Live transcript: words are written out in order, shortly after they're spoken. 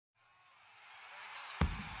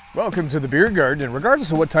Welcome to the Beer Garden, and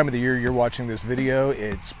regardless of what time of the year you're watching this video,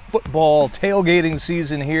 it's football tailgating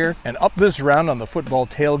season here, and up this round on the football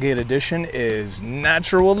tailgate edition is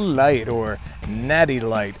Natural Light, or Natty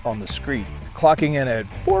Light on the street, clocking in at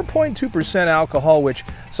 4.2% alcohol, which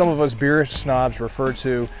some of us beer snobs refer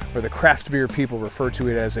to, or the craft beer people refer to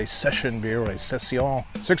it as a session beer, or a session.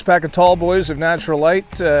 6-pack of Tall Boys of Natural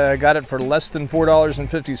Light, got it for less than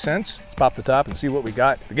 $4.50. Let's pop the top and see what we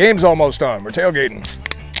got. The game's almost on, we're tailgating.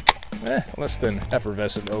 Less than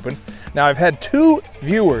effervescent open. Now, I've had 2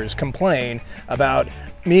 viewers complain about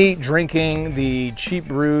me drinking the cheap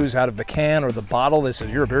brews out of the can or the bottle. They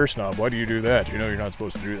says, "You're a beer snob, why do you do that? You know you're not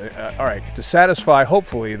supposed to do that." All right, to satisfy,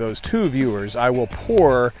 hopefully, those 2 viewers, I will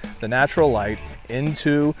pour the Natural Light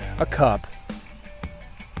into a cup.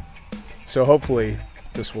 So hopefully,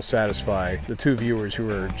 this will satisfy the 2 viewers who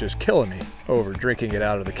are just killing me over drinking it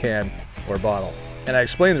out of the can or bottle. And I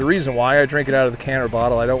explained the reason why I drink it out of the can or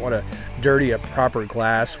bottle. I don't want to dirty a proper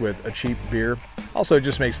glass with a cheap beer. Also, it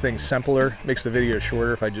just makes things simpler, makes the video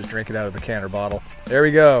shorter if I just drink it out of the can or bottle. There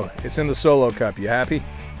we go. It's in the solo cup. You happy?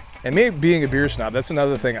 And me being a beer snob, that's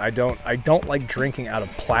another thing. I don't like drinking out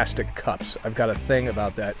of plastic cups. I've got a thing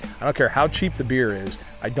about that. I don't care how cheap the beer is.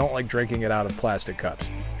 I don't like drinking it out of plastic cups.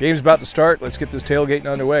 Game's about to start. Let's get this tailgating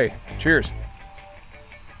underway. Cheers.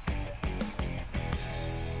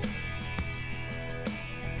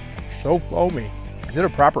 So foamy. I did a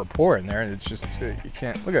proper pour in there, and it's just, you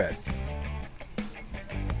can't, look at that.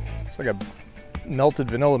 It's like a melted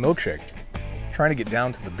vanilla milkshake. I'm trying to get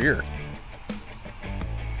down to the beer.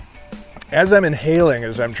 As I'm inhaling,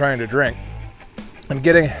 as I'm trying to drink, I'm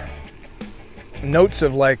getting notes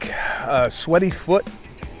of like a sweaty foot,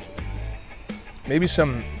 maybe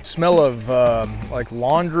some smell of like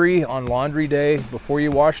laundry on laundry day before you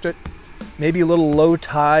washed it, maybe a little low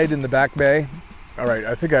tide in the back bay. All right,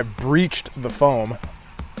 I think I've breached the foam.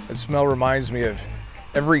 The smell reminds me of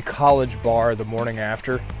every college bar the morning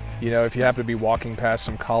after. You know, if you happen to be walking past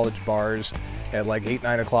some college bars at like 8,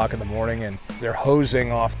 9 o'clock in the morning and they're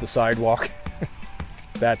hosing off the sidewalk,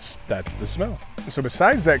 that's the smell. So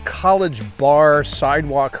besides that college bar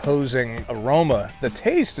sidewalk hosing aroma, the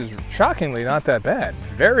taste is shockingly not that bad.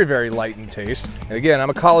 Very, very light in taste. And again, I'm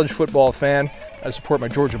a college football fan. I support my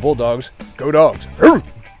Georgia Bulldogs. Go Dogs.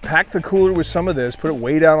 Pack the cooler with some of this, put it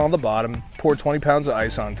way down on the bottom, pour 20 pounds of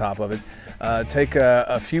ice on top of it, take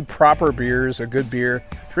a few proper beers, a good beer,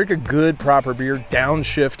 drink a good proper beer,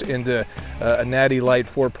 downshift into a Natty Light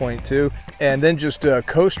 4.2, and then just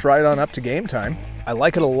coast right on up to game time. I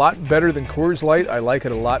like it a lot better than Coors Light. I like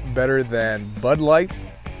it a lot better than Bud Light.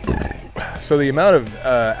 So the amount of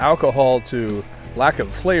alcohol to lack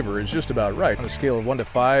of flavor is just about right. On a scale of 1 to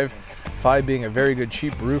 5, 5 being a very good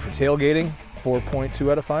cheap brew for tailgating,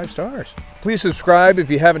 4.2 out of 5 stars. Please subscribe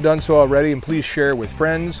if you haven't done so already, and please share with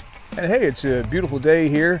friends. And hey, it's a beautiful day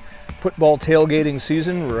here, football tailgating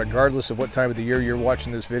season, regardless of what time of the year you're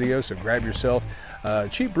watching this video, so grab yourself a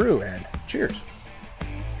cheap brew and cheers.